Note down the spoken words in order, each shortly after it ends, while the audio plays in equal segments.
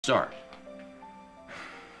start.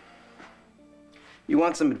 You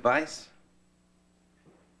want some advice?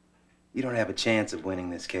 You don't have a chance of winning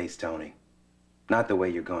this case, Tony. Not the way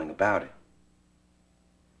you're going about it.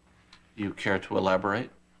 You care to elaborate?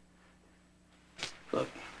 Look,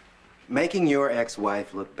 making your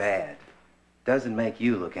ex-wife look bad doesn't make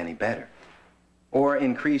you look any better. Or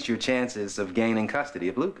increase your chances of gaining custody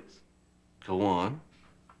of Lucas. Go on.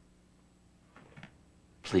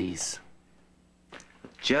 Please.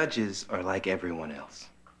 Judges are like everyone else.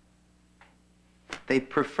 They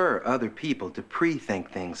prefer other people to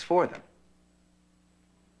pre-think things for them.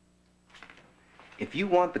 If you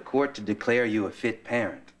want the court to declare you a fit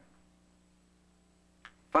parent,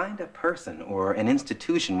 find a person or an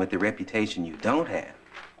institution with the reputation you don't have.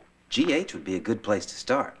 GH would be a good place to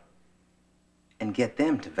start. And get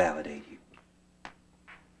them to validate you.